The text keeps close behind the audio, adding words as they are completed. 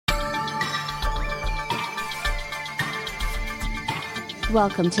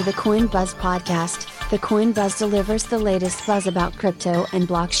Welcome to the Coin Buzz podcast. The Coin Buzz delivers the latest buzz about crypto and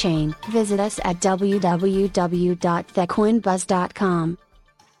blockchain. Visit us at www.thecoinbuzz.com.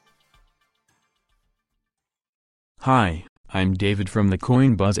 Hi, I'm David from the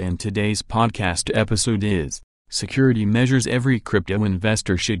Coin Buzz, and today's podcast episode is Security Measures Every Crypto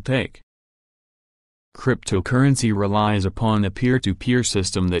Investor Should Take. Cryptocurrency relies upon a peer-to-peer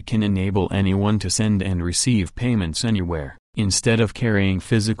system that can enable anyone to send and receive payments anywhere. Instead of carrying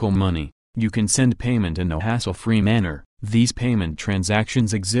physical money, you can send payment in a hassle-free manner. These payment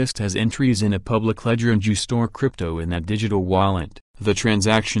transactions exist as entries in a public ledger, and you store crypto in that digital wallet. The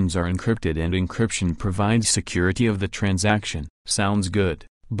transactions are encrypted, and encryption provides security of the transaction. Sounds good,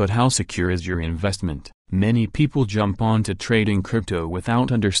 but how secure is your investment? Many people jump onto trading crypto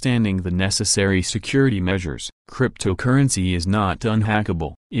without understanding the necessary security measures. Cryptocurrency is not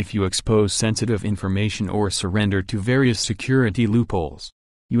unhackable if you expose sensitive information or surrender to various security loopholes.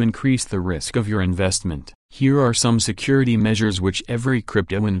 You increase the risk of your investment. Here are some security measures which every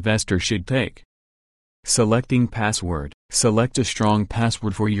crypto investor should take. Selecting password. Select a strong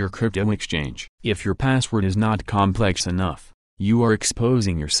password for your crypto exchange. If your password is not complex enough, you are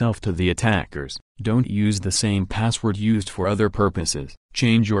exposing yourself to the attackers. Don't use the same password used for other purposes.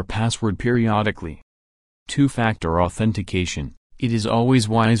 Change your password periodically. Two-factor authentication. It is always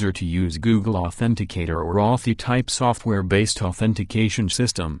wiser to use Google Authenticator or Authy-type software-based authentication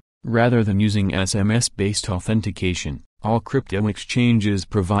system, rather than using SMS-based authentication. All crypto exchanges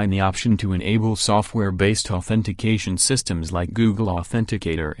provide the option to enable software-based authentication systems like Google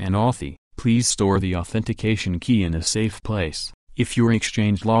Authenticator and Authy. Please store the authentication key in a safe place. If your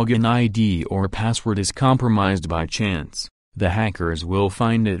exchange login ID or password is compromised by chance, the hackers will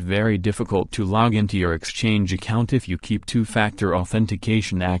find it very difficult to log into your exchange account if you keep two-factor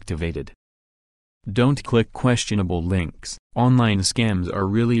authentication activated. Don't click questionable links. Online scams are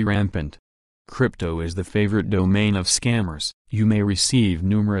really rampant. Crypto is the favorite domain of scammers. You may receive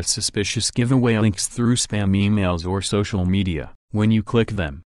numerous suspicious giveaway links through spam emails or social media. When you click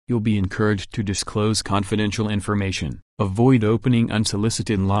them, you'll be encouraged to disclose confidential information. Avoid opening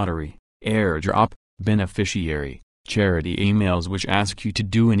unsolicited lottery, airdrop, beneficiary, charity emails which ask you to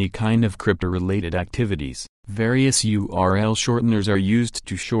do any kind of crypto-related activities. Various URL shorteners are used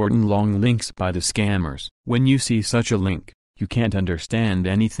to shorten long links by the scammers. When you see such a link, you can't understand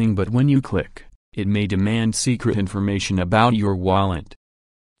anything, but when you click, it may demand secret information about your wallet.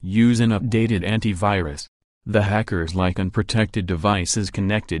 Use an updated antivirus. The hackers like unprotected devices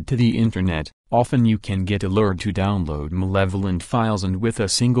connected to the internet. Often you can get alert to download malevolent files, and with a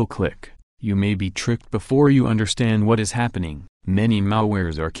single click, you may be tricked before you understand what is happening. Many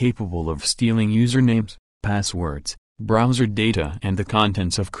malwares are capable of stealing usernames, passwords, browser data, and the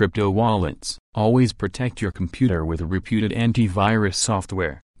contents of crypto wallets. Always protect your computer with reputed antivirus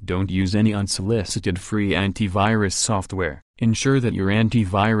software. Don't use any unsolicited free antivirus software. Ensure that your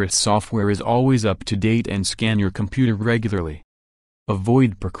antivirus software is always up to date and scan your computer regularly.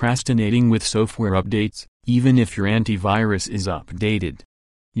 Avoid procrastinating with software updates, even if your antivirus is updated.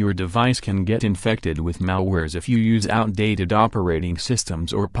 Your device can get infected with malwares if you use outdated operating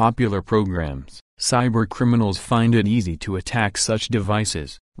systems or popular programs. Cybercriminals find it easy to attack such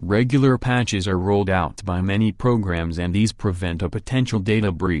devices. Regular patches are rolled out by many programs, and these prevent a potential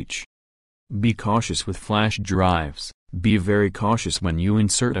data breach. Be cautious with flash drives. Be very cautious when you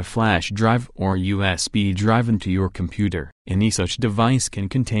insert a flash drive or USB drive into your computer. Any such device can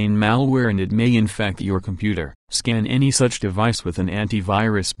contain malware, and it may infect your computer. Scan any such device with an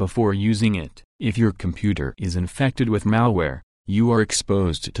antivirus before using it. If your computer is infected with malware, you are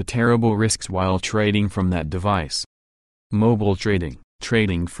exposed to terrible risks while trading from that device. Mobile trading.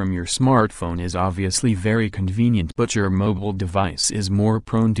 Trading from your smartphone is obviously very convenient, but your mobile device is more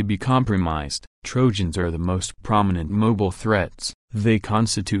prone to be compromised. Trojans are the most prominent mobile threats. They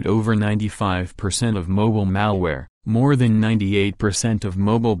constitute over 95% of mobile malware. More than 98% of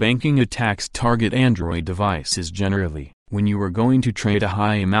mobile banking attacks target Android devices generally. When you are going to trade a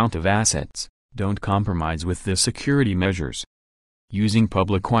high amount of assets, don't compromise with the security measures. Using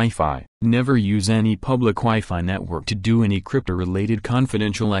public Wi-Fi. Never use any public Wi-Fi network to do any crypto-related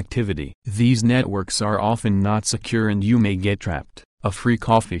confidential activity. These networks are often not secure, and you may get trapped. A free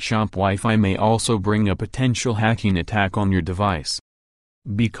coffee shop Wi-Fi may also bring a potential hacking attack on your device.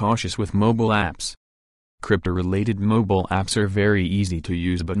 Be cautious with mobile apps. Crypto-related mobile apps are very easy to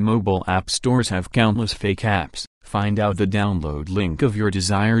use, but mobile app stores have countless fake apps. Find out the download link of your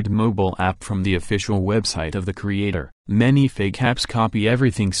desired mobile app from the official website of the creator. Many fake apps copy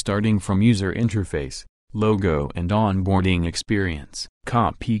everything starting from user interface, logo, and onboarding experience.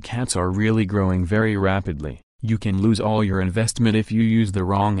 Copycats are really growing very rapidly. You can lose all your investment if you use the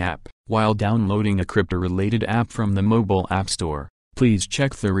wrong app. While downloading a crypto-related app from the mobile app store, please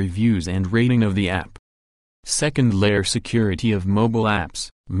check the reviews and rating of the app. Second layer security of mobile apps.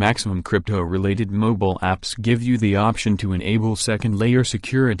 Maximum crypto-related mobile apps give you the option to enable second layer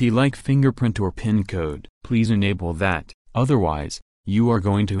security like fingerprint or PIN code. Please enable that, otherwise, you are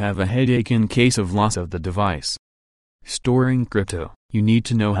going to have a headache in case of loss of the device. Storing crypto. You need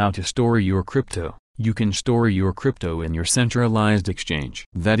to know how to store your crypto. You can store your crypto in your centralized exchange.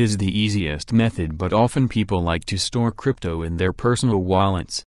 That is the easiest method, but often people like to store crypto in their personal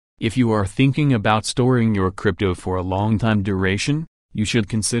wallets. If you are thinking about storing your crypto for a long time duration, you should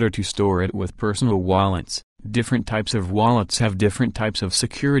consider to store it with personal wallets. Different types of wallets have different types of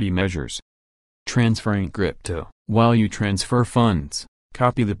security measures. Transferring crypto. While you transfer funds,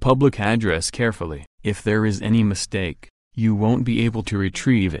 copy the public address carefully. If there is any mistake, you won't be able to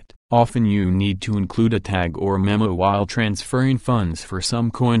retrieve it. Often you need to include a tag or memo while transferring funds for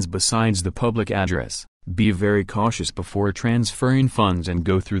some coins besides the public address. Be very cautious before transferring funds and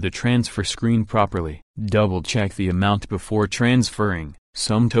go through the transfer screen properly. Double check the amount before transferring.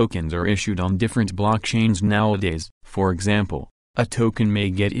 Some tokens are issued on different blockchains nowadays. For example, a token may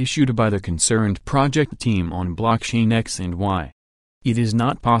get issued by the concerned project team on blockchain X and Y. It is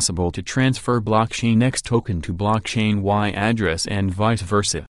not possible to transfer blockchain X token to blockchain Y address and vice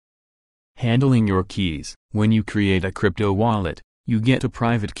versa. Handling your keys. When you create a crypto wallet, you get a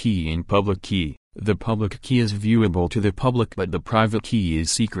private key and public key. The public key is viewable to the public, but the private key is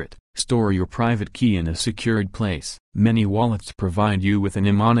secret. Store your private key in a secured place. Many wallets provide you with a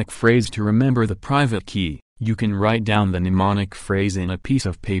mnemonic phrase to remember the private key. You can write down the mnemonic phrase in a piece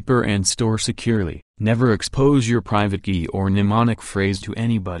of paper and store securely. Never expose your private key or mnemonic phrase to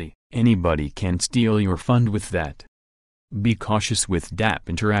anybody. Anybody can steal your fund with that. Be cautious with dApp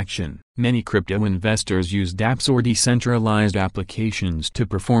interaction. Many crypto investors use dApps or decentralized applications to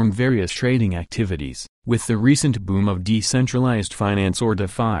perform various trading activities. With the recent boom of decentralized finance or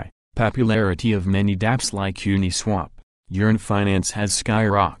DeFi, popularity of many dApps like Uniswap, Yearn Finance has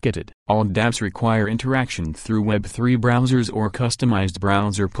skyrocketed. All dApps require interaction through Web3 browsers or customized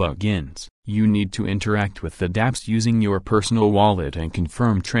browser plugins. You need to interact with the dApps using your personal wallet and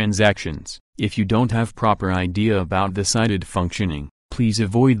confirm transactions. If you don't have proper idea about the cited functioning, please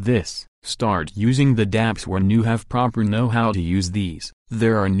avoid this. Start using the dApps when you have proper know-how to use these.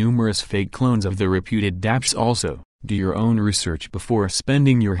 There are numerous fake clones of the reputed dApps also. Do your own research before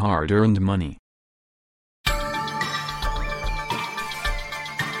spending your hard-earned money.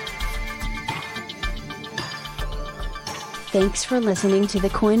 Thanks for listening to the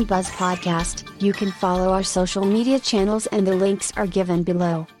CoinBuzz podcast. You can follow our social media channels and the links are given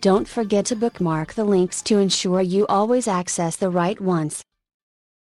below. Don't forget to bookmark the links to ensure you always access the right ones.